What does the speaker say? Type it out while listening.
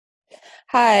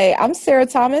Hi, I'm Sarah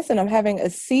Thomas, and I'm having a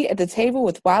seat at the table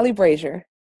with Wiley Brazier.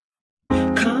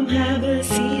 Come have a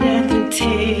seat at the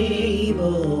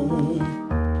table.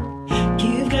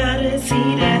 You've got a seat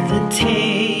at the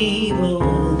table.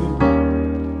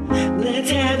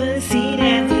 Let's have a seat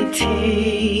at the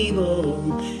table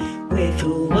with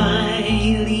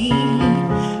Wiley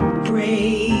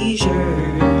Brazier.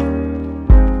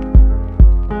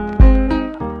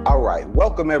 All right,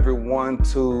 welcome everyone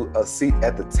to A Seat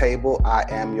at the Table. I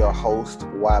am your host,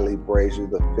 Wiley Brazier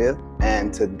V,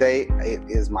 and today it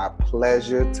is my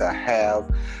pleasure to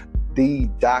have the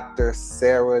Dr.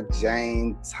 Sarah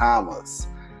Jane Thomas.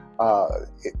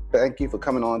 Thank you for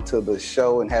coming on to the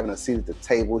show and having a seat at the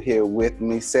table here with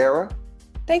me, Sarah.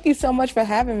 Thank you so much for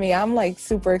having me. I'm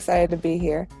super excited to be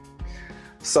here.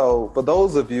 So for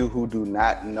those of you who do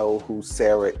not know who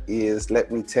Sarah is,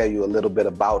 let me tell you a little bit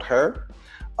about her.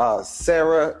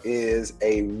 Sarah is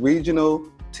a regional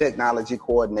technology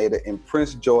coordinator in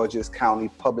Prince George's County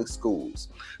Public Schools.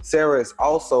 Sarah is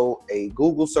also a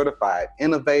Google certified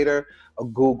innovator, a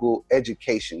Google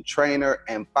education trainer,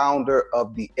 and founder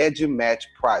of the EduMatch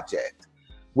project,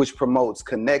 which promotes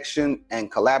connection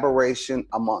and collaboration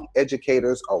among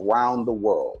educators around the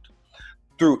world.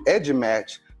 Through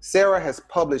EduMatch, Sarah has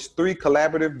published 3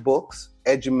 collaborative books: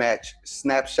 EduMatch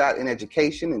Snapshot in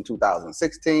Education in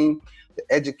 2016, the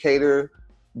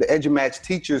EduMatch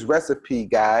Teacher's Recipe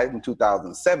Guide in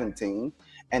 2017,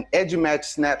 and EduMatch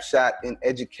Snapshot in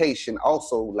Education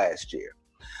also last year.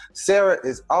 Sarah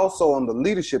is also on the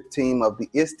leadership team of the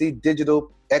ISTE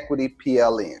Digital Equity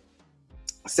PLN.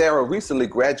 Sarah recently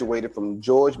graduated from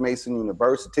George Mason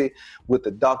University with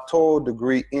a doctoral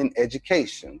degree in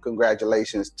education.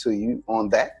 Congratulations to you on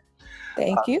that.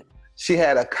 Thank you. She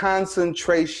had a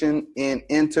concentration in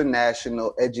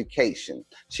international education.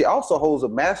 She also holds a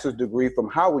master's degree from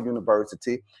Howard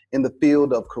University in the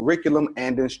field of curriculum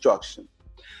and instruction.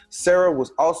 Sarah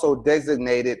was also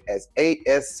designated as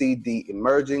ASCD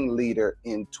Emerging Leader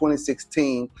in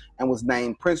 2016 and was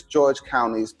named Prince George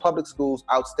County's Public Schools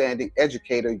Outstanding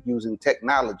Educator Using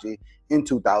Technology in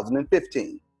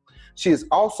 2015. She is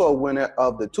also a winner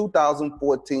of the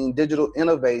 2014 Digital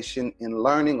Innovation in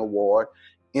Learning Award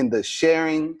in the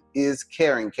Sharing is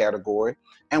Caring category,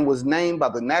 and was named by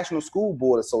the National School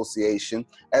Board Association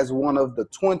as one of the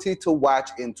 20 to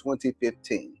watch in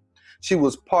 2015. She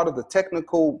was part of the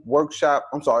technical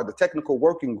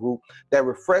working group that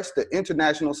refreshed the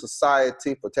International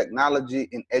Society for Technology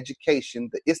in Education,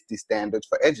 the ISTE standards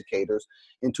for educators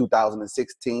in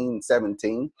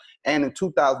 2016-17. And in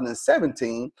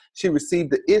 2017, she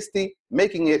received the ISTE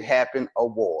Making It Happen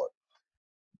Award.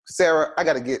 Sarah, I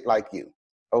got to get like you.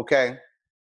 Okay.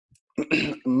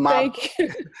 Thank you.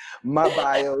 My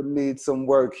bio needs some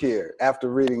work here after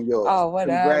reading yours. Oh,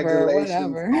 whatever.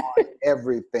 On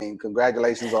everything.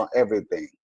 Congratulations on everything.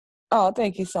 Oh,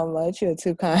 thank you so much. You're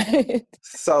too kind.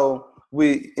 So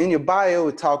in your bio,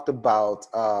 we talked about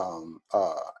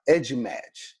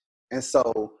EduMatch. And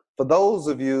so for those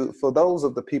of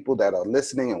the people that are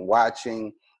listening and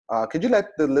watching, could you let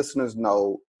the listeners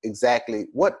know exactly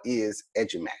what is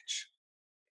EduMatch?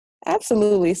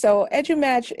 Absolutely. So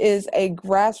EduMatch is a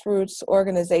grassroots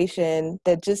organization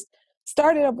that just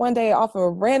started up one day off of a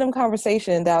random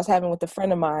conversation that I was having with a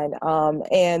friend of mine.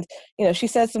 And she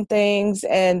said some things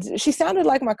and she sounded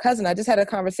like my cousin. I just had a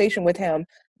conversation with him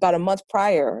about a month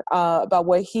prior about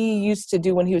what he used to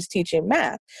do when he was teaching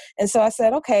math. And so I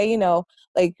said, okay,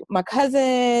 like my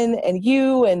cousin and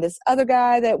you and this other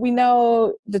guy that we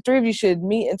know, the 3 of you should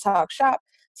meet and talk shop.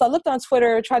 So I looked on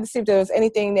Twitter, tried to see if there was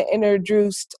anything that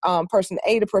introduced person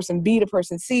A to person B to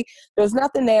person C. There was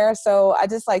nothing there. So I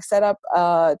just set up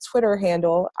a Twitter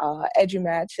handle,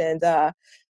 EduMatch, and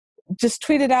just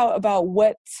tweeted out about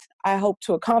what I hope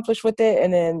to accomplish with it.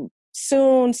 And then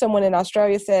soon someone in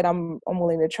Australia said, I'm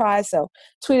willing to try. So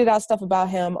tweeted out stuff about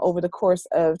him over the course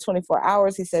of 24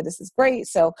 hours. He said, this is great.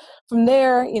 So from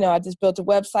there, I just built a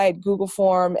website, Google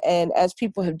form, and as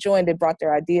people have joined, they brought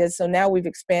their ideas. So now we've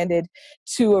expanded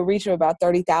to a reach of about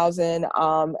 30,000.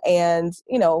 And,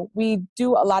 we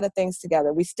do a lot of things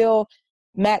together. We still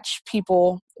match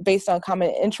people based on common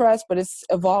interests, but it's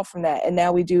evolved from that. And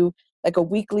now we do like a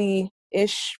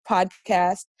weekly-ish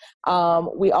podcast.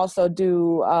 We also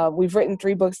do, we've written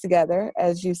 3 books together,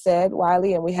 as you said,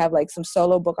 Wiley, and we have some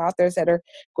solo book authors that are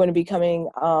going to be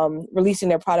releasing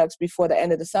their products before the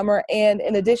end of the summer. And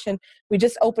in addition, we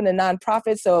just opened a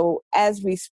nonprofit. So as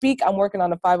we speak, I'm working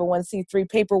on a 501c3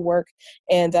 paperwork,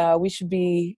 and we should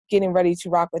be getting ready to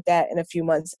rock with that in a few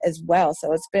months as well.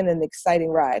 So it's been an exciting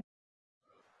ride.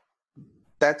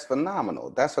 That's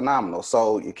phenomenal. That's phenomenal.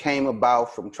 So you came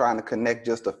about from trying to connect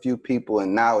just a few people,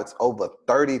 and now it's over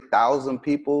 30,000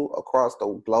 people across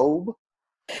the globe.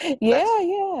 That's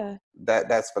Yeah.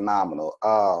 that's phenomenal.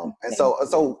 And Thank you.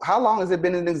 so how long has it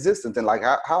been in existence? And like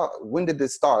how when did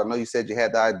this start? I know you said you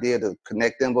had the idea to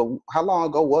connect them, but how long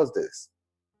ago was this?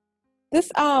 This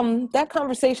that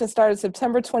conversation started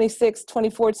September 26,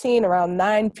 2014, around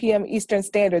 9 p.m. Eastern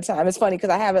Standard Time. It's funny because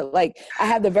I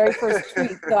have the very first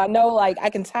tweet, so I know like I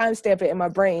can timestamp it in my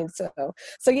brain. So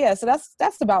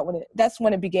that's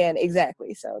when it began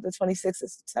exactly. So the 26th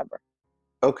of September.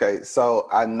 Okay, so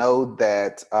I know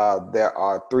that there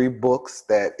are three books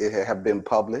that have been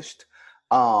published.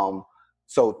 Um,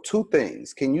 so two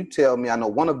things. Can you tell me? I know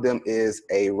one of them is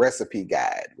a recipe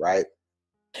guide, right?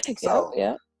 Yep, So,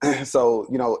 yep. so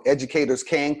educators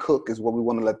can cook is what we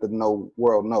want to let the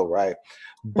world know, right?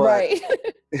 But Right.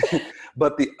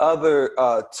 but the other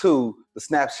two, the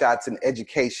snapshots in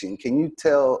education. Can you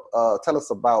tell us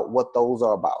about what those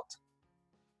are about?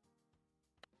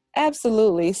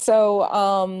 Absolutely. So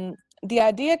the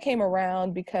idea came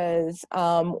around because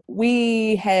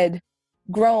we had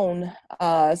grown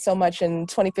so much in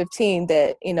 2015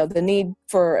 that the need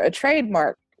for a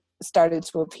trademark started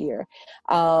to appear.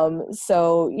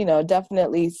 So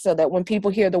definitely, so that when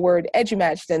people hear the word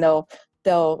EduMatch, then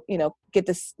they'll get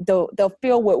this, they'll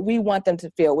feel what we want them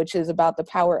to feel, which is about the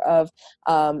power of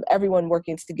everyone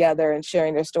working together and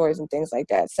sharing their stories and things like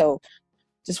that. So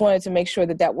just wanted to make sure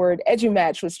that that word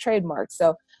EduMatch was trademarked.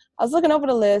 So I was looking over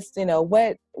the list,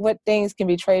 what things can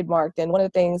be trademarked. And one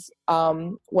of the things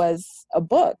was a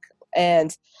book.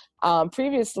 And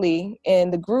previously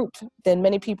in the group, then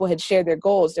many people had shared their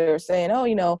goals. They were saying,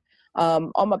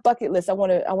 on my bucket list, I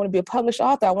want to be a published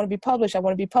author. I want to be published. I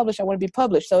want to be published. I want to be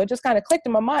published. So it just kind of clicked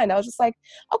in my mind. I was just like,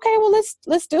 okay, well,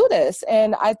 let's do this.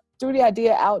 And I threw the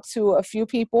idea out to a few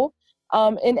people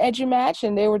in EduMatch,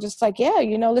 and they were just like, yeah,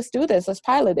 let's do this. Let's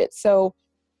pilot it. So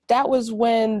that was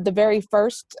when the very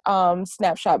first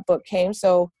snapshot book came.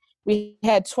 So we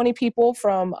had 20 people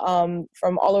from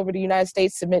all over the United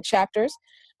States submit chapters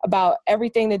about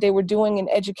everything that they were doing in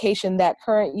education that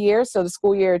current year. So the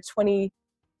school year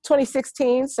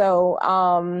 2016. So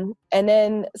so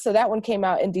that one came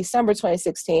out in December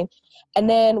 2016. And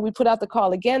then we put out the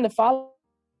call again the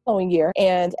following year.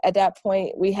 And at that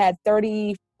point, we had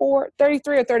 33 or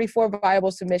 34 viable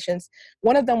submissions.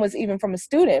 One of them was even from a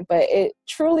student, but it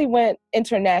truly went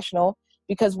international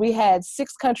because we had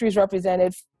 6 countries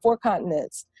represented, 4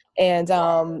 continents. And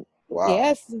Wow. Wow.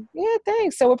 yes, yeah,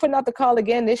 thanks. So we're putting out the call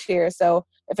again this year. So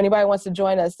if anybody wants to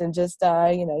join us, then just,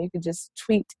 you can just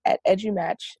tweet at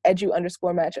EduMatch,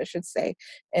 edu_match, I should say.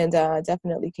 And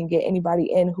definitely can get anybody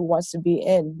in who wants to be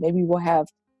in. Maybe we'll have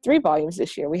 3 volumes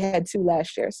this year. We had 2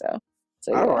 last year. So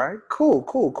All yeah. right, cool,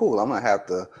 cool, cool. I'm gonna have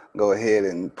to go ahead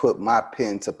and put my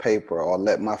pen to paper or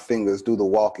let my fingers do the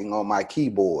walking on my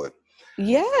keyboard.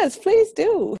 Yes, please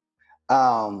do.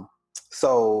 Um,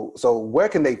 so where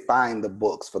can they find the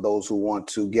books for those who want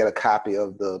to get a copy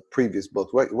of the previous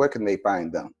books? Where can they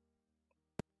find them?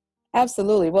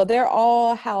 Absolutely. Well, they're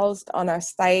all housed on our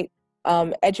site,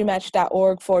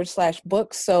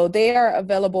 edumatch.org/books. So they are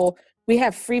available. We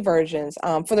have free versions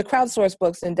for the crowdsourced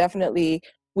books, and definitely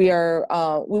we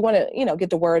want to, get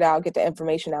the word out, get the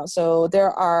information out. So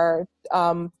there are,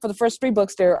 for the first 3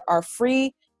 books, there are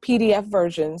free PDF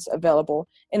versions available.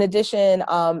 In addition,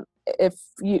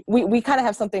 we kind of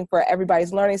have something for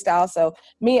everybody's learning style. So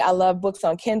me, I love books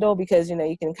on Kindle because,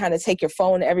 you can kind of take your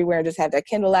phone everywhere and just have that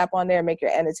Kindle app on there and make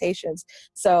your annotations.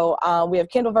 So we have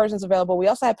Kindle versions available. We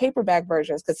also have paperback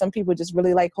versions because some people just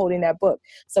really like holding that book.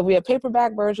 So we have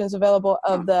paperback versions available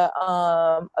of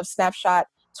of Snapshot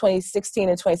 2016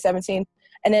 and 2017.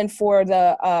 And then for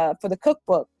the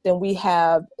cookbook, then we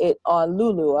have it on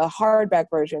Lulu, a hardback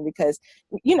version, because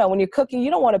when you're cooking, you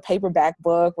don't want a paperback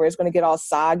book where it's going to get all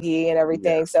soggy and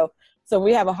everything. Yeah. So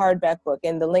we have a hardback book,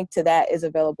 and the link to that is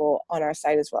available on our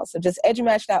site as well. So just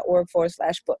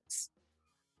edumatch.org/books.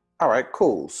 All right,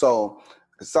 cool. So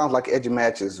it sounds like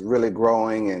EduMatch is really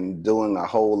growing and doing a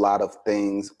whole lot of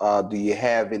things. Do you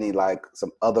have any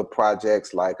some other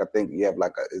projects? Like I think you have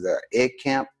is there Ed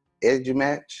Camp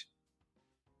EduMatch?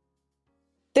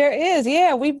 There is,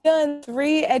 yeah. We've done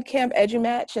 3 EdCamp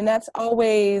EduMatch, and that's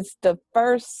always the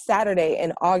first Saturday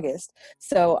in August.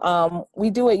 So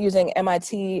we do it using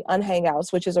MIT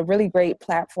Unhangouts, which is a really great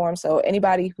platform. So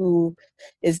anybody who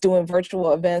is doing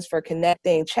virtual events for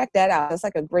connecting, check that out. It's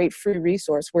like a great free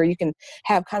resource where you can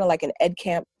have kind of like an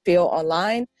EdCamp feel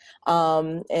online.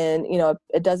 And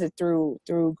it does it through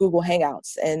Google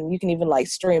Hangouts, and you can even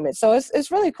stream it. So it's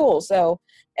really cool. So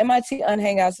MIT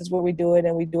Unhangouts is where we do it,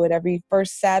 and we do it every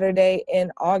first Saturday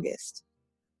in August.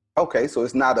 Okay, so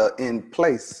it's not a in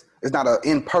place. It's not a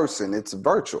in person. It's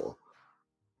virtual.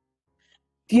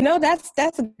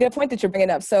 That's a good point that you're bringing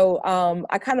up. So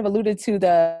I kind of alluded to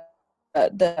the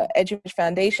EduMatch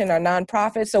Foundation, our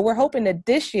nonprofit. So we're hoping that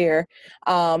this year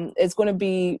is going to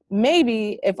be,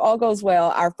 maybe if all goes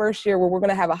well, our first year where we're going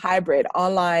to have a hybrid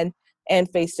online and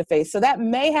face-to-face. So that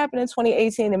may happen in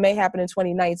 2018, it may happen in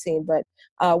 2019, but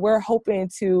we're hoping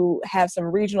to have some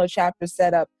regional chapters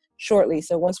set up shortly.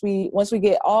 So once we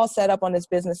get all set up on this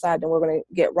business side, then we're going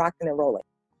to get rocking and rolling.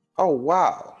 Oh,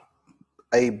 wow.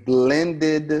 A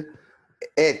blended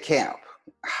ed camp,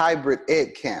 hybrid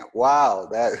ed camp. Wow,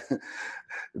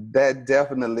 that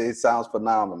definitely sounds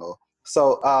phenomenal.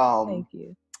 So, Thank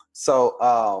you. So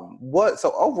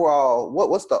overall,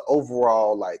 what's the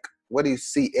overall, like, what do you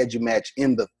see EduMatch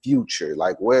in the future?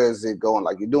 Like, where is it going?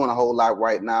 Like, you're doing a whole lot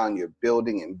right now and you're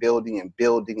building and building and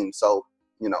building. And so,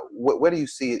 where do you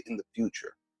see it in the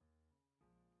future?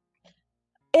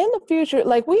 In the future,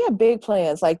 like, we have big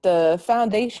plans, like the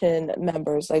foundation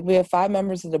members, like we have 5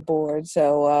 members of the board.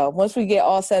 So once we get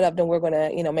all set up, then we're going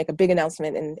to, make a big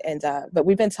announcement. But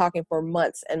we've been talking for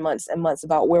months and months and months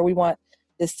about where we want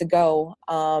this to go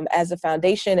as a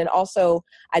foundation, and also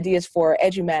ideas for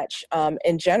EduMatch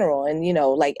in general. And,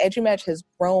 like, EduMatch has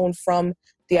grown from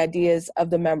the ideas of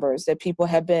the members that people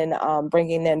have been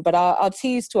bringing in. But I'll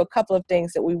tease to a couple of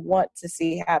things that we want to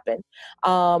see happen.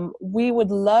 We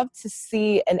would love to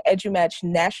see an EduMatch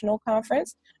national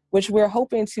conference, which we're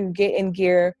hoping to get in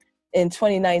gear in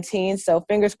 2019. So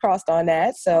fingers crossed on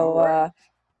that. So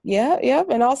yeah.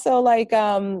 And also, like,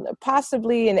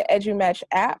 possibly an EduMatch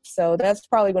app. So that's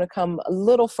probably going to come a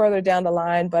little further down the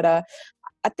line. But I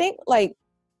think, like,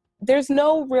 there's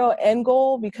no real end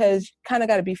goal, because you kind of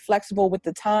got to be flexible with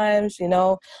the times,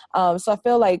 So I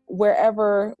feel like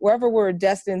wherever we're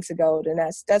destined to go, then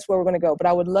that's where we're going to go. But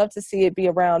I would love to see it be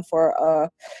around for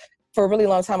a really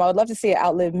long time. I would love to see it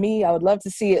outlive me. I would love to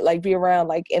see it, like, be around,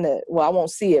 like, I won't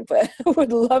see it, but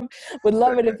would love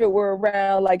it if it were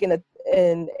around, like, in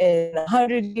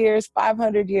 100 years,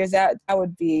 500 years. That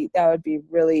would be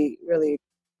really, really.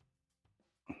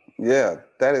 Yeah,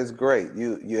 that is great.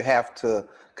 You have to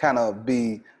kind of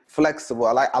be flexible.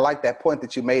 I like that point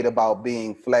that you made about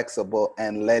being flexible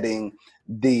and letting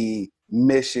the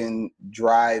mission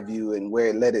drive you, and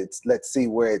let's see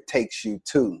where it takes you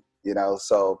to,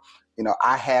 So,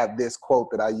 I have this quote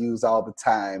that I use all the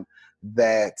time,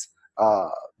 that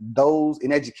those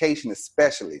in education,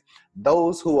 especially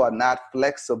those who are not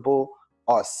flexible,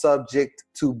 are subject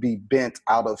to be bent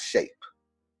out of shape.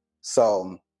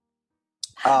 So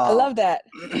I love that.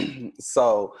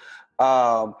 So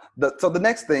the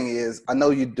next thing is, I know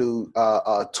you do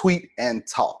tweet and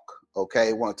talk. Okay,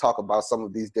 I want to talk about some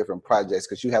of these different projects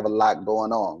because you have a lot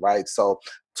going on, right? So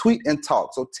tweet and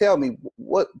talk. So tell me,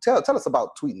 tell us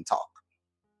about tweet and talk.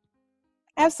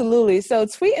 Absolutely. So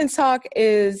tweet and talk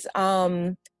is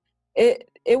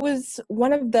it was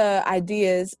one of the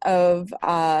ideas of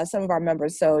some of our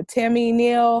members. So Tammy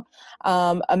Neal,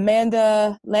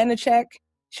 Amanda Lanachek,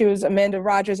 she was Amanda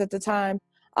Rogers at the time.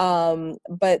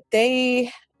 But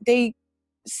they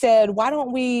said, why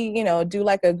don't we, do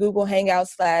like a Google Hangout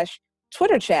 /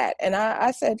 Twitter chat? And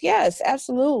I said, yes,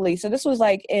 absolutely. So this was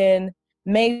like in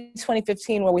May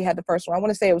 2015 where we had the first one. I want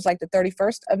to say it was like the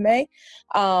 31st of May.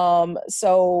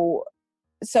 So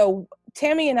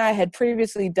Tammy and I had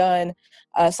previously done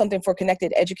something for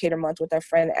Connected Educator Month with our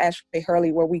friend Ashley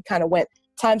Hurley, where we kind of went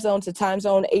time zone to time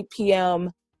zone, 8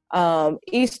 p.m.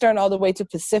 Eastern all the way to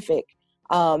Pacific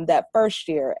that first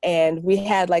year. And we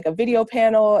had like a video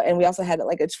panel, and we also had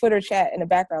like a Twitter chat in the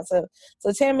background. So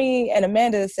Tammy and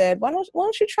Amanda said, why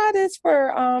don't you try this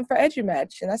for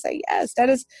EduMatch? And I said, yes, that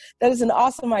is an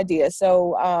awesome idea.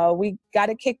 So we got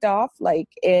it kicked off like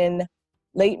in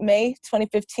late May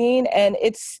 2015, and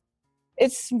it's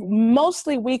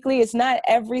mostly weekly. It's not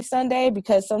every Sunday,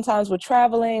 because sometimes we're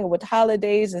traveling with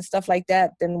holidays and stuff like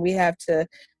that, then we have to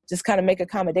just kind of make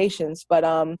accommodations. But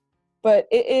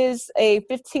it is a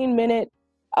 15-minute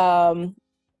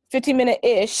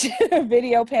ish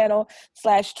video panel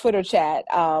 / Twitter chat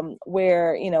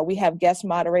where, we have guest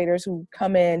moderators who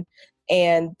come in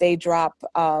and they drop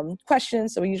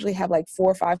questions. So we usually have like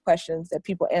 4 or 5 questions that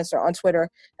people answer on Twitter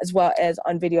as well as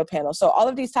on video panel. So all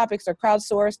of these topics are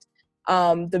crowdsourced.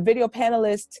 The video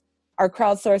panelists are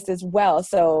crowdsourced as well.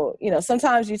 So,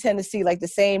 sometimes you tend to see like the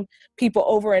same people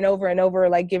over and over and over,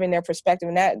 like giving their perspective,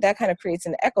 and that kind of creates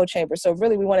an echo chamber. So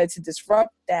really we wanted to disrupt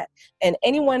that. And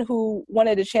anyone who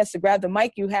wanted a chance to grab the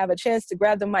mic, you have a chance to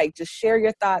grab the mic. Just share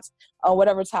your thoughts on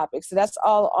whatever topic. So that's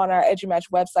all on our EduMatch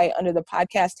website under the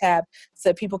podcast tab,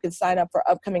 so people can sign up for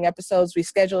upcoming episodes. We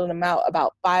schedule them out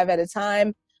about 5 at a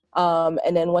time.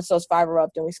 And then once those 5 are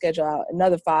up, then we schedule out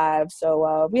another 5.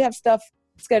 So we have stuff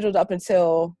scheduled up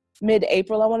until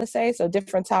mid-April, I want to say. So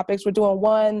different topics. We're doing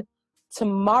one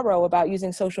tomorrow about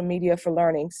using social media for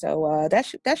learning. So that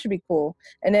should be cool.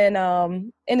 And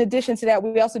then in addition to that,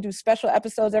 we also do special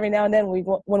episodes every now and then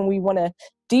when we want to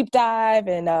deep dive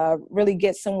and really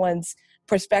get someone's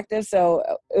perspective. So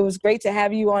it was great to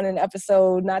have you on an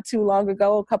episode not too long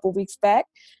ago, a couple weeks back.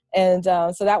 And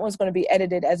so that one's going to be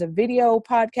edited as a video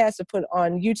podcast to put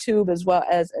on YouTube, as well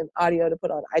as an audio to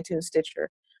put on iTunes, Stitcher,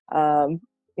 all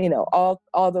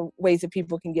the ways that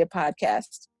people can get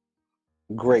podcasts.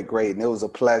 Great. And it was a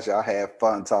pleasure. I had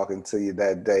fun talking to you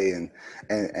that day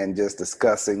and just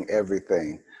discussing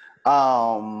everything.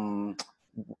 So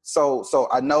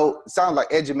I know it sounds like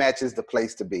EduMatch is the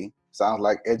place to be. Sounds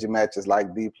like EduMatch is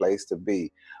like the place to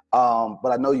be.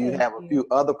 But I know you have a few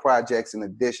other projects in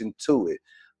addition to it.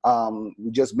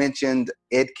 We just mentioned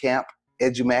EdCamp,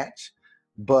 EduMatch,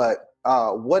 but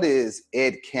what is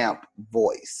EdCamp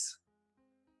Voice?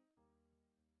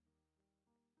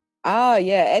 Oh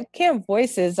yeah, EdCamp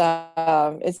Voice is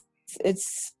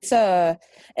it's an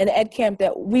EdCamp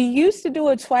that we used to do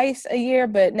it twice a year,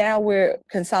 but now we're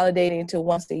consolidating to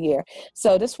once a year.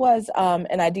 So this was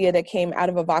an idea that came out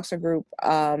of a Voxer group.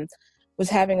 Was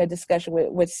having a discussion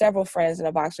with several friends in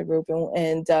a Voxer group,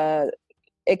 and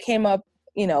it came up,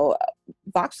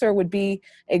 Voxer would be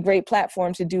a great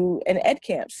platform to do an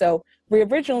EdCamp. So we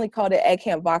originally called it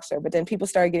EdCamp Voxer, but then people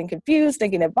started getting confused,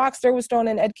 thinking that Voxer was throwing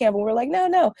in EdCamp, and we're like,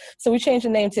 no. So we changed the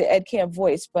name to EdCamp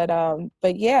Voice. But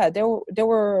yeah, there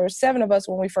were 7 of us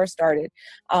when we first started,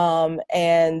 I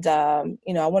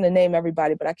want to name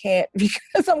everybody, but I can't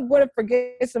because I'm going to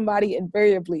forget somebody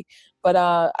invariably. But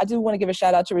I do want to give a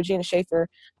shout out to Regina Schaefer.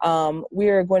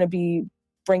 We're going to be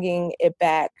bringing it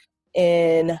back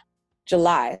in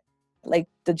July, like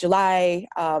the July,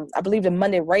 I believe the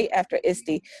Monday right after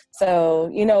ISTE.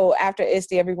 So, after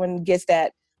ISTE, everyone gets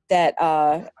that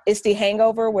ISTE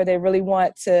hangover where they really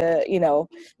want to,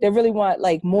 they really want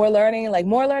like more learning.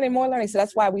 So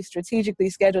that's why we strategically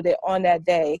scheduled it on that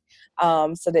day,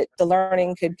 so that the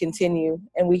learning could continue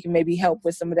and we can maybe help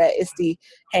with some of that ISTE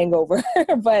hangover.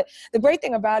 But the great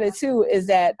thing about it too is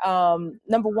that,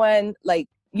 number one, like,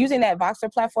 using that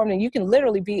Voxer platform, and you can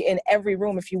literally be in every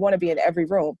room if you want to be in every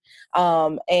room.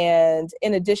 And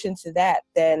in addition to that,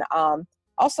 then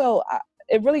also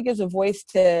it really gives a voice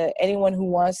to anyone who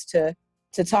wants to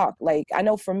talk. Like, I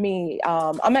know for me,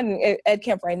 I'm at an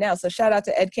EdCamp right now, so shout out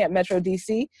to EdCamp Metro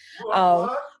DC.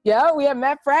 Yeah, we have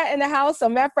Matt Pratt in the house, so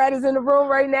Matt Pratt is in the room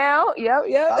right now. Yep.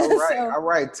 All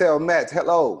right. Tell Matt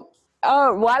hello.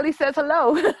 Oh, Wiley says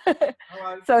hello.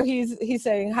 So he's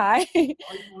saying hi.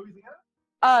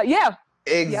 Yeah.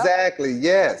 Exactly.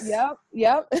 Yep. Yes.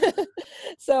 Yep.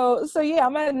 So yeah,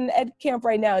 I'm at an ed camp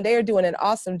right now, and they are doing an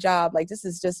awesome job. Like, this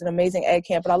is just an amazing ed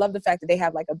camp, and I love the fact that they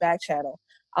have like a back channel,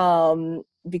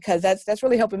 because that's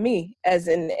really helping me as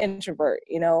an introvert.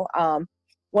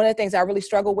 One of the things I really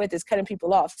struggle with is cutting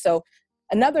people off. So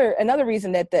another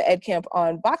reason that the ed camp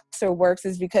on Voxer works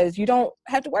is because you don't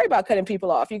have to worry about cutting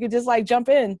people off. You could just like jump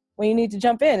in when you need to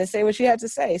jump in and say what you have to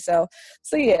say. So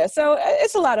yeah, so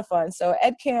it's a lot of fun. So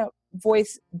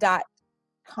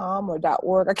edcampvoice.com or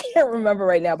 .org, I can't remember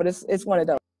right now, but it's one of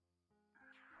those.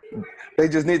 They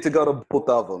just need to go to both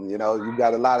of them. You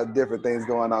got a lot of different things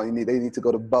going on. They need to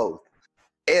go to both.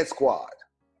 Ed Squad.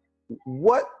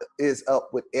 What is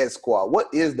up with Ed Squad? What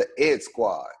is the Ed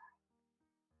Squad?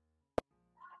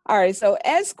 All right, so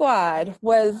Ed Squad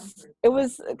was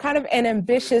kind of an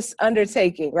ambitious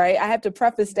undertaking, right? I have to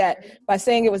preface that by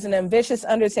saying it was an ambitious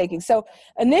undertaking. So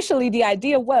initially, the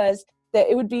idea was that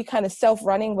it would be kind of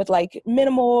self-running with like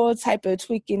minimal type of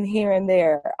tweaking here and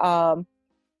there.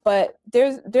 But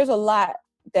there's a lot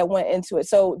that went into it.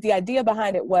 So the idea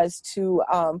behind it was to,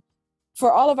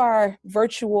 for all of our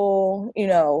virtual,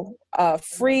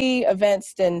 free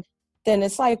events, then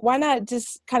it's like, why not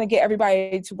just kind of get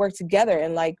everybody to work together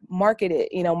and like market it,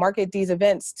 market these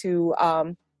events to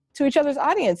each other's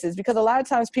audiences, because a lot of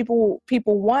times people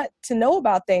want to know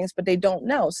about things, but they don't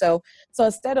know. So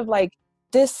instead of like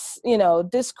this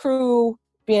crew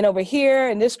being over here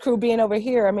and this crew being over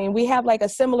here, I mean, we have like a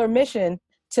similar mission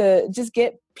to just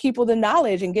get people the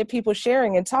knowledge and get people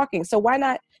sharing and talking. So why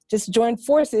not just join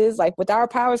forces, like with our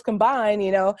powers combined,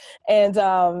 and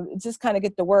just kind of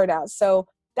get the word out. So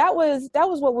that was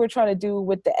what we're trying to do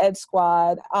with the Ed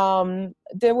Squad.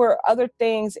 There were other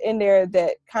things in there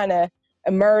that kind of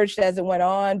emerged as it went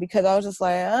on, because I was just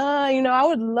like, I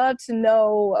would love to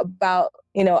know about,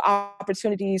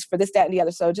 opportunities for this, that, and the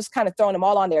other. So just kind of throwing them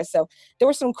all on there. So there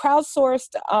were some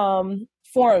crowdsourced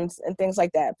forums and things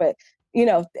like that. But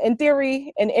in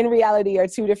theory and in reality are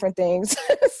two different things.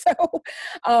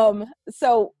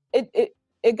 So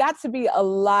it got to be a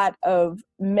lot of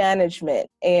management.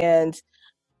 And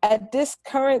at this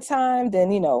current time, then,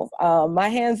 my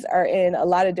hands are in a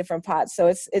lot of different pots. So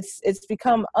it's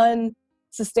become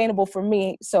unsustainable for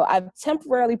me. So I've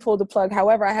temporarily pulled the plug.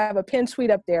 However, I have a pinned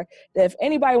tweet up there that if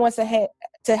anybody wants to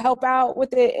help out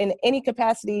with it in any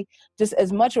capacity, just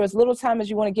as much or as little time as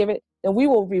you want to give it, then we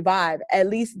will revive at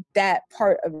least that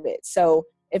part of it. So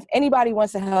if anybody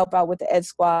wants to help out with the Ed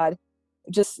Squad,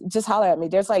 just holler at me.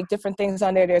 There's like different things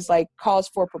on there. There's like calls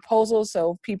for proposals.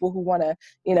 So people who want to,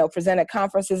 present at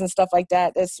conferences and stuff like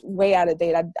that, that's way out of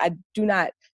date. I do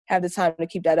not have the time to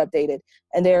keep that updated.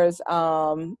 And there's,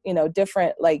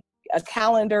 different, like a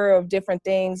calendar of different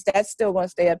things that's still going to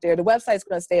stay up there. The website's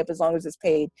going to stay up as long as it's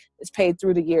paid. It's paid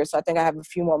through the year. So I think I have a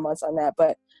few more months on that,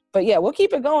 but yeah, we'll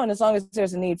keep it going as long as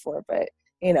there's a need for it. But,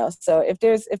 so if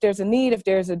there's a need, if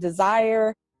there's a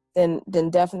desire, then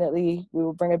definitely we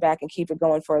will bring it back and keep it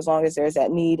going for as long as there's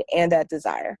that need and that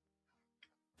desire.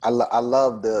 I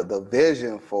love the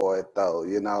vision for it, though,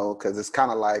 because it's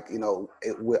kind of like,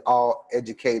 we're all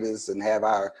educators and have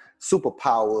our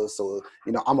superpowers. So,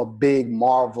 I'm a big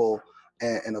Marvel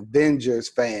and Avengers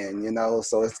fan,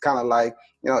 so it's kind of like,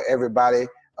 everybody,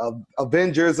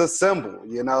 Avengers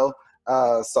assemble,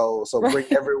 so bring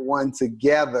everyone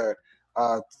together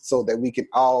so that we can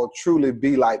all truly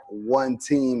be like one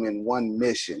team and one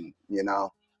mission,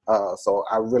 so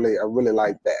I really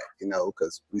like that,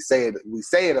 because we say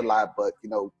it a lot, but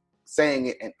saying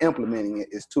it and implementing it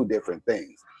is two different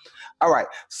things. All right,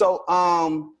 so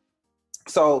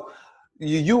so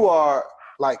you are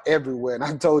like everywhere, and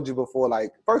I told you before.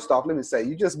 Like, first off, let me say,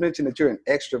 you just mentioned that you're an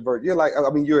extrovert.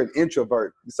 You're an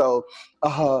introvert. So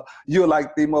you're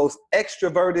like the most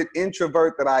extroverted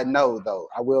introvert that I know, though.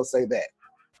 I will say that.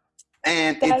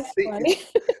 And that's funny.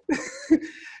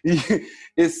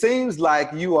 It seems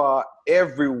like you are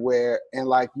everywhere and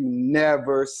like you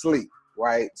never sleep,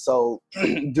 right? So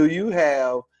do you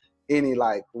have any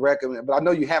like recommend? But I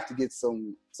know you have to get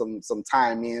some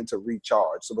time in to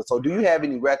recharge. So do you have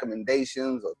any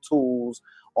recommendations or tools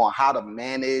on how to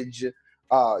manage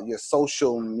your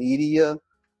social media?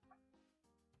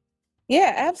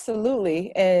 Yeah,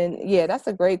 absolutely. And yeah, that's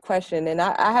a great question. And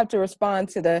I have to respond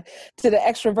to the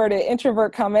extroverted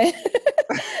introvert comment.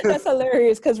 That's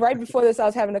hilarious. Because right before this, I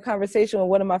was having a conversation with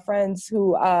one of my friends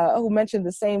who mentioned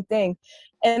the same thing.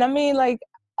 And I mean, like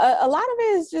a lot of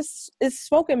it is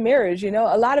smoke and mirrors, a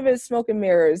lot of it is smoke and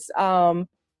mirrors. I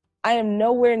am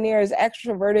nowhere near as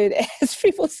extroverted as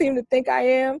people seem to think I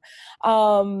am.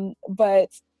 But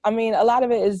I mean, a lot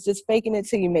of it is just faking it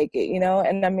till you make it,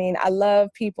 And I mean, I love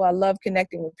people. I love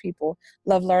connecting with people,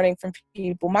 love learning from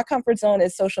people. My comfort zone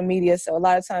is social media. So a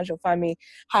lot of times you'll find me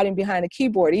hiding behind a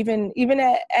keyboard, even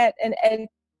at an ed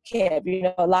camp,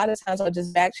 a lot of times I'll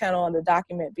just back channel on the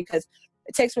document because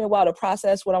it takes me a while to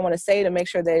process what I want to say to make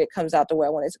sure that it comes out the way I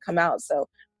want it to come out. So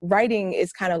writing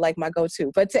is kind of like my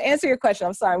go-to. But to answer your question,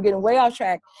 I'm sorry, I'm getting way off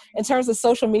track. In terms of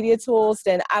social media tools,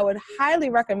 then I would highly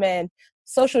recommend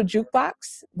Social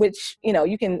Jukebox, which,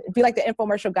 you can be like the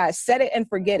infomercial guy, set it and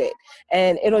forget it.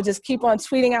 And it'll just keep on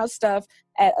tweeting out stuff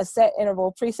at a set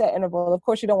interval, preset interval. Of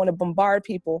course, you don't want to bombard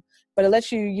people, but it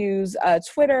lets you use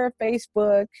Twitter,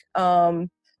 Facebook,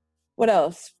 what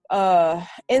else?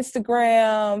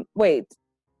 Instagram. Wait,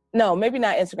 no, maybe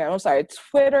not Instagram. I'm sorry.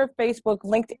 Twitter, Facebook,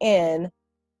 LinkedIn.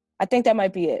 I think that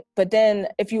might be it. But then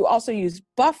if you also use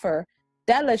Buffer,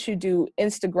 that lets you do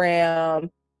Instagram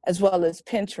as well as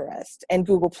Pinterest and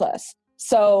Google+.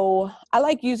 So I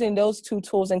like using those two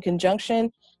tools in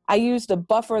conjunction. I use the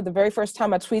Buffer the very first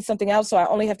time I tweet something out, so I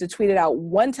only have to tweet it out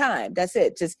one time. That's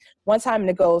it, just one time, and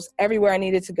it goes everywhere I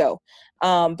need it to go.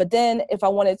 But then if I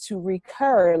wanted to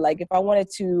recur, like if I wanted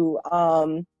to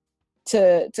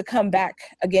come back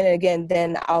again and again,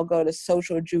 then I'll go to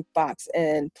Social Jukebox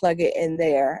and plug it in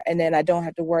there, and then I don't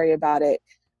have to worry about it.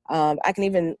 I can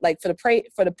even, like, for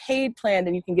the paid plan,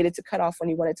 then you can get it to cut off when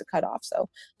you want it to cut off. So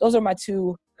those are my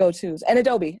two go-tos. And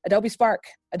Adobe Spark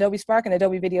and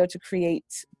Adobe Video to create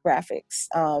graphics,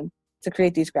 to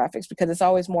create these graphics, because it's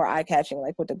always more eye-catching,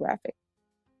 like with the graphic.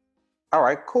 All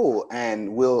right, cool.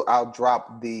 And I'll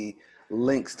drop the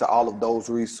links to all of those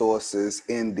resources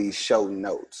in the show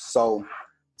notes. So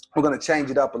we're going to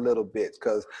change it up a little bit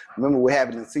because remember, we're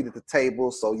having a seat at the table.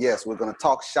 So yes, we're going to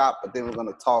talk shop, but then we're going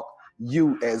to talk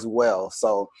you as well.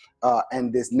 So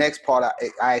and this next part,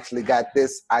 I actually got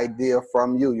this idea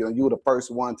from you. You were the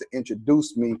first one to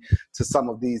introduce me to some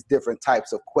of these different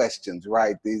types of questions,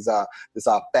 right? This are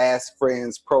Fast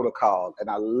Friends protocol, and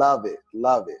I love it.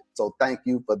 So thank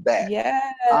you for that. Yeah.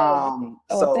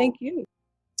 So thank you.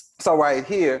 So right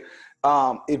here,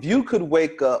 if you could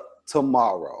wake up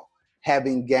tomorrow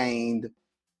having gained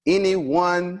any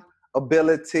one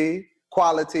ability,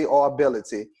 quality, or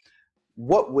ability,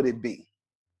 what would it be?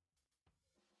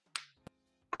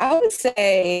 I would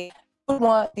say I would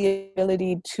want the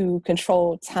ability to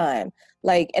control time.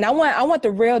 Like, and I want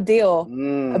the real deal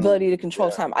ability to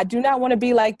control time. I do not want to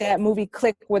be like that movie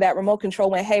Click where that remote control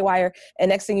went haywire and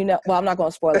next thing you know, well, I'm not going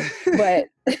to spoil it, but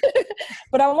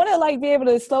but I want to like be able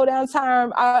to slow down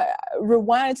time,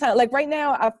 rewind time. Like right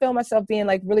now, I feel myself being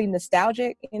like really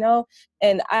nostalgic, you know,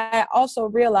 and I also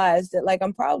realized that like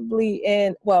I'm probably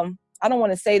in, well, I don't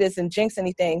want to say this and jinx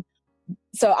anything,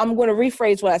 so I'm going to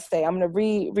rephrase what I say. I'm going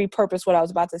to repurpose what I was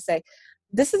about to say.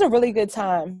 This is a really good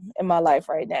time in my life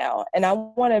right now. And I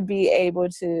want to be able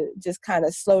to just kind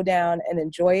of slow down and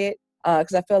enjoy it.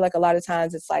 Cause I feel like a lot of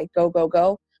times it's like, go, go,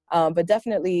 go. But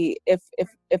definitely if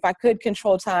I could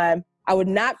control time, I would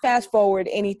not fast forward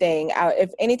anything.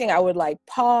 If anything, I would like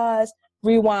pause,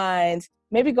 rewind,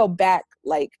 maybe go back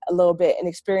like a little bit and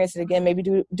experience it again. Maybe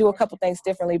do a couple things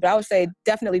differently, but I would say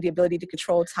definitely the ability to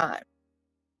control time.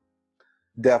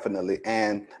 Definitely.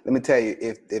 And let me tell you,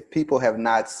 if people have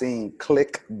not seen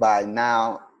Click by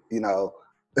now, you know,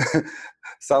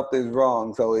 something's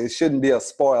wrong. So it shouldn't be a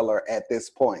spoiler at this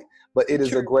point. But it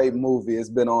is a great movie. It's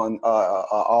been on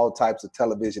all types of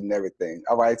television and everything.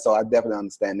 All right. So I definitely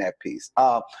understand that piece.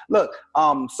 Look,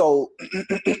 so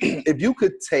if you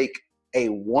could take a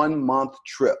 1-month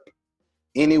trip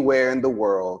anywhere in the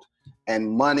world and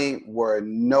money were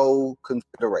no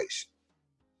consideration,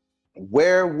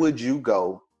 where would you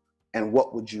go and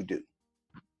what would you do?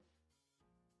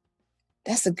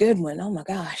 That's a good one. Oh my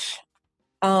gosh.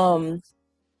 I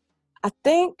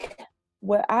think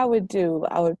what I would do,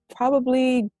 I would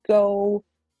probably go.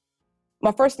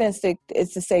 My first instinct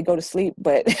is to say go to sleep,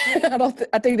 but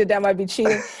I think that might be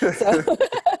cheating. So,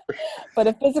 but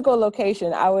a physical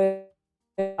location, I would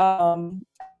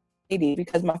Haiti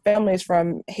because my family is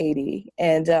from Haiti,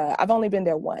 and I've only been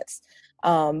there once.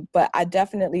 But I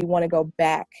definitely want to go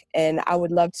back, and I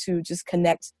would love to just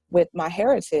connect with my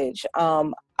heritage.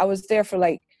 I was there for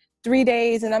like 3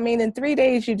 days, and I mean, in 3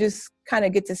 days, you just kind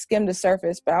of get to skim the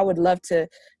surface, but I would love to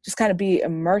just kind of be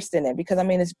immersed in it because, I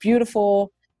mean, it's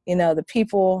beautiful. You know, the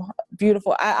people,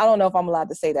 beautiful. I don't know if I'm allowed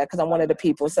to say that because I'm one of the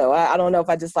people. So I don't know if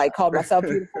I just like called myself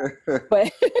beautiful,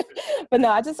 but but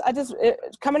no,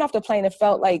 coming off the plane, it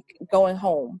felt like going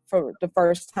home for the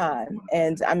first time.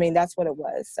 And I mean, that's what it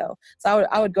was. So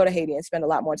I would go to Haiti and spend a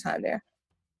lot more time there.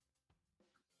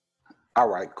 All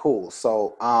right, cool.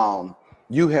 So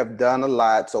you have done a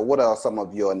lot. So what are some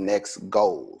of your next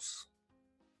goals?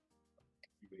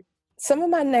 Some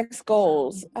of my next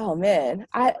goals, oh man,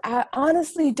 I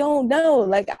honestly don't know.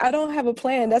 Like, I don't have a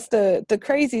plan. That's the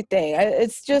crazy thing.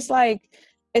 It's just like,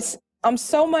 I'm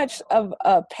so much of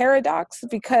a paradox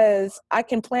because I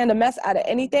can plan the mess out of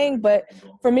anything. But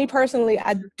for me personally,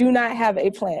 I do not have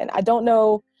a plan. I don't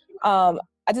know. I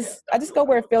just go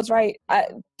where it feels right.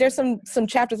 There's some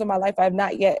chapters of my life I have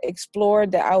not yet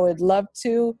explored that I would love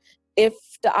to, if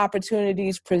the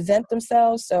opportunities present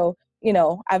themselves. So, you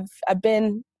know, I've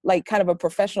been like kind of a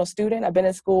professional student. I've been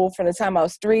in school from the time I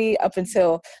was 3 up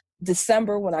until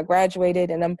December when I graduated,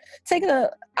 and I'm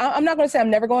not going to say I'm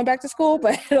never going back to school,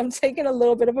 but I'm taking a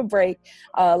little bit of a break.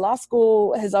 Law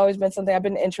school has always been something I've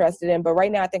been interested in, but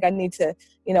right now I think I need to,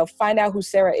 you know, find out who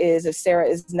Sarah is if Sarah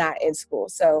is not in school.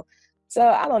 So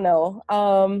I don't know,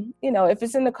 you know, if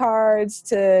it's in the cards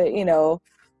to, you know,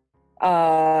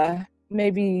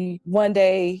 maybe one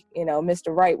day, you know,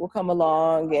 Mr. Right will come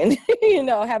along and, you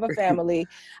know, have a family.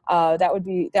 That would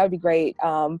be great.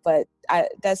 But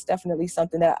that's definitely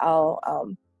something that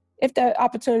I'll, if the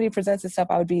opportunity presents itself,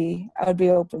 I would be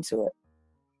open to it.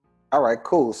 All right,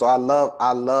 cool. So I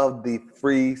love the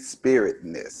free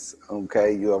spiritness.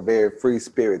 Okay. You are very free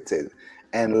spirited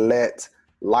and let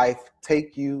life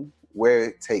take you where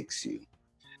it takes you.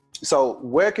 So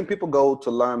where can people go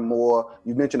to learn more?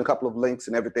 You mentioned a couple of links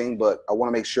and everything, but I want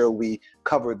to make sure we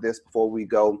cover this before we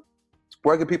go.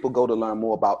 Where can people go to learn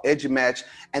more about EduMatch?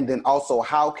 And then also,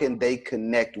 how can they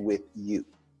connect with you?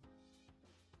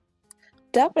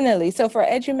 Definitely. So for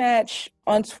EduMatch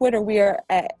on Twitter, we are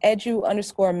at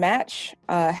edu_match,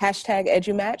 hashtag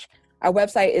EduMatch. Our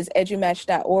website is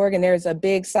edumatch.org, and there's a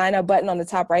big sign-up button on the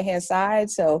top right-hand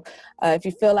side. So if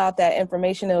you fill out that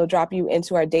information, it'll drop you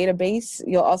into our database.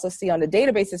 You'll also see on the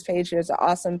databases page, there's an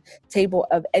awesome table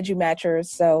of EduMatchers.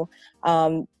 So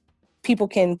people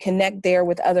can connect there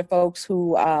with other folks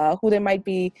who they might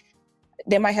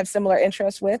have similar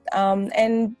interests with.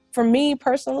 And for me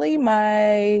personally,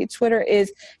 my Twitter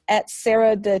is at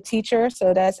Sarah the Teacher.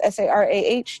 So that's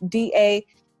SarahDaTeacher.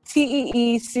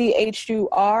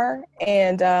 TEECHUR.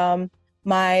 And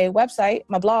my website,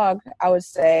 my blog, I would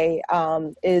say,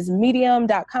 is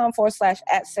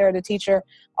medium.com/@SarahTheTeacher.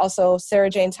 Also,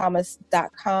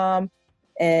 SarahJaneThomas.com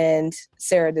and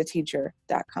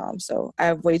SarahTheTeacher.com. So I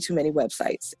have way too many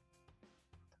websites.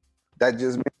 That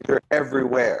just means you're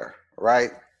everywhere,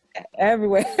 right?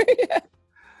 Everywhere.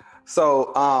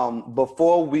 So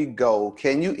before we go,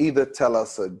 can you either tell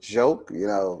us a joke?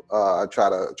 I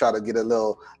try to get a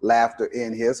little laughter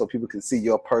in here so people can see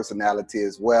your personality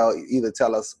as well. Either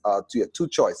tell us two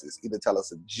choices. Either tell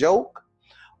us a joke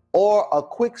or a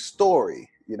quick story.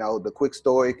 The quick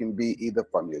story can be either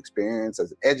from your experience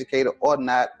as an educator or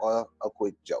not, or a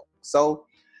quick joke. So,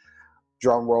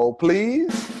 drum roll,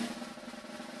 please.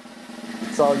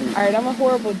 All right, I'm a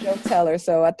horrible joke teller,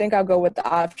 so I think I'll go with the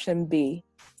option B.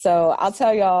 So I'll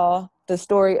tell y'all the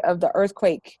story of the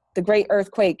earthquake, the great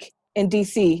earthquake in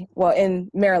D.C., well,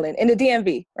 in Maryland, in the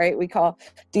DMV, right? We call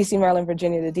D.C., Maryland,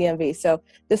 Virginia, the DMV. So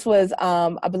this was,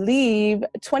 I believe,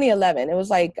 2011. It was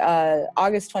like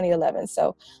August 2011.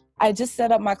 So I just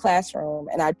set up my classroom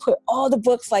and I put all the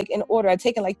books like in order. I'd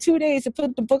taken like 2 days to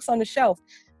put the books on the shelf.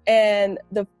 And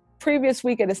the previous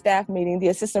week at a staff meeting, the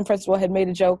assistant principal had made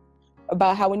a joke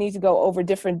about how we need to go over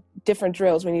different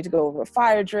drills. We need to go over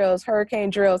fire drills, hurricane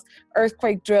drills,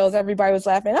 earthquake drills. Everybody was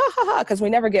laughing, because we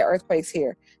never get earthquakes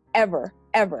here, ever.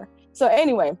 So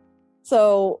anyway,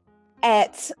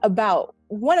 at about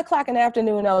 1:00 in the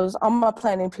afternoon, I was on my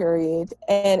planning period,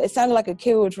 and it sounded like a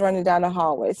kid was running down the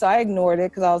hallway. So I ignored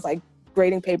it because I was like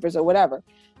grading papers or whatever.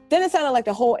 Then it sounded like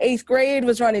the whole 8th grade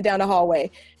was running down the hallway.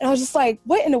 And I was just like,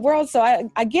 what in the world? So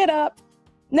I get up.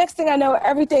 Next thing I know,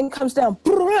 everything comes down,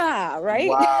 right?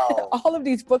 Wow. All of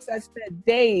these books I spent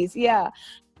days, yeah.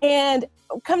 And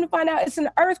come to find out, it's an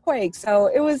earthquake. So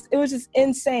it was just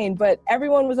insane, but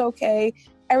everyone was okay.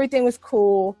 Everything was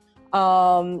cool.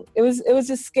 It was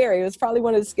just scary. It was probably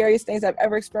one of the scariest things I've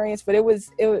ever experienced, but it was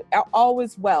all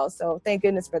was well. So thank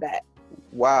goodness for that.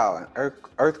 Wow, an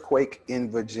earthquake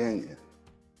in Virginia.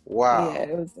 Wow. Yeah,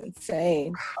 it was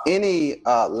insane. Any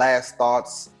last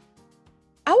thoughts?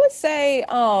 I would say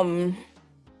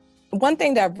one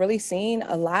thing that I've really seen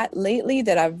a lot lately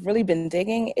that I've really been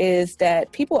digging is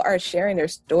that people are sharing their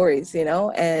stories,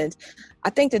 and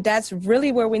I think that that's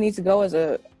really where we need to go as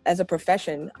a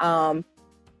profession,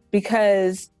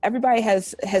 because everybody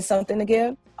has something to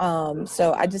give.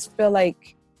 So I just feel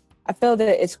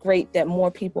that it's great that more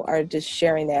people are just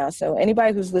sharing now. So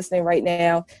anybody who's listening right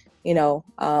now,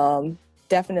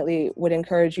 definitely would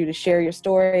encourage you to share your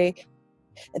story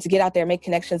and to get out there, make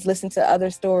connections, listen to other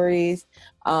stories,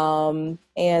 and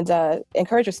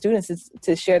encourage your students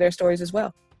to share their stories as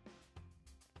well.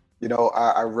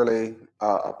 I really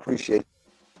appreciate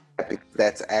that, because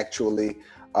that's actually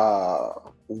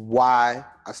why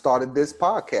I started this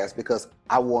podcast, because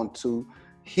I want to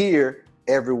hear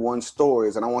everyone's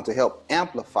stories and I want to help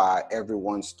amplify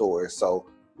everyone's stories. So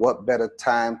what better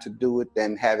time to do it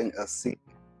than having a seat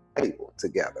table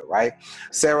together, right?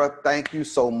 Sarah, thank you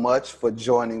so much for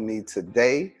joining me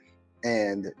today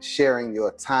and sharing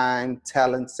your time,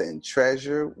 talents, and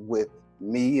treasure with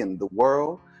me and the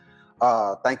world.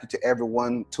 Thank you to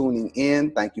everyone tuning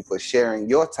in. Thank you for sharing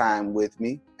your time with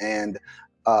me. And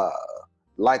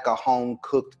like a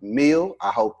home-cooked meal,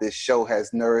 I hope this show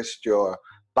has nourished your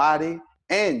body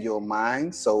and your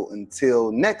mind. So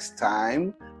until next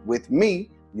time, with me,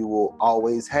 you will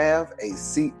always have a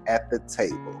seat at the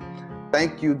table.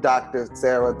 Thank you, Dr.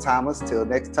 Sarah Thomas. Till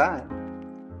next time.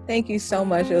 Thank you so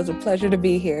much. It was a pleasure to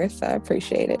be here, so I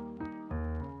appreciate it.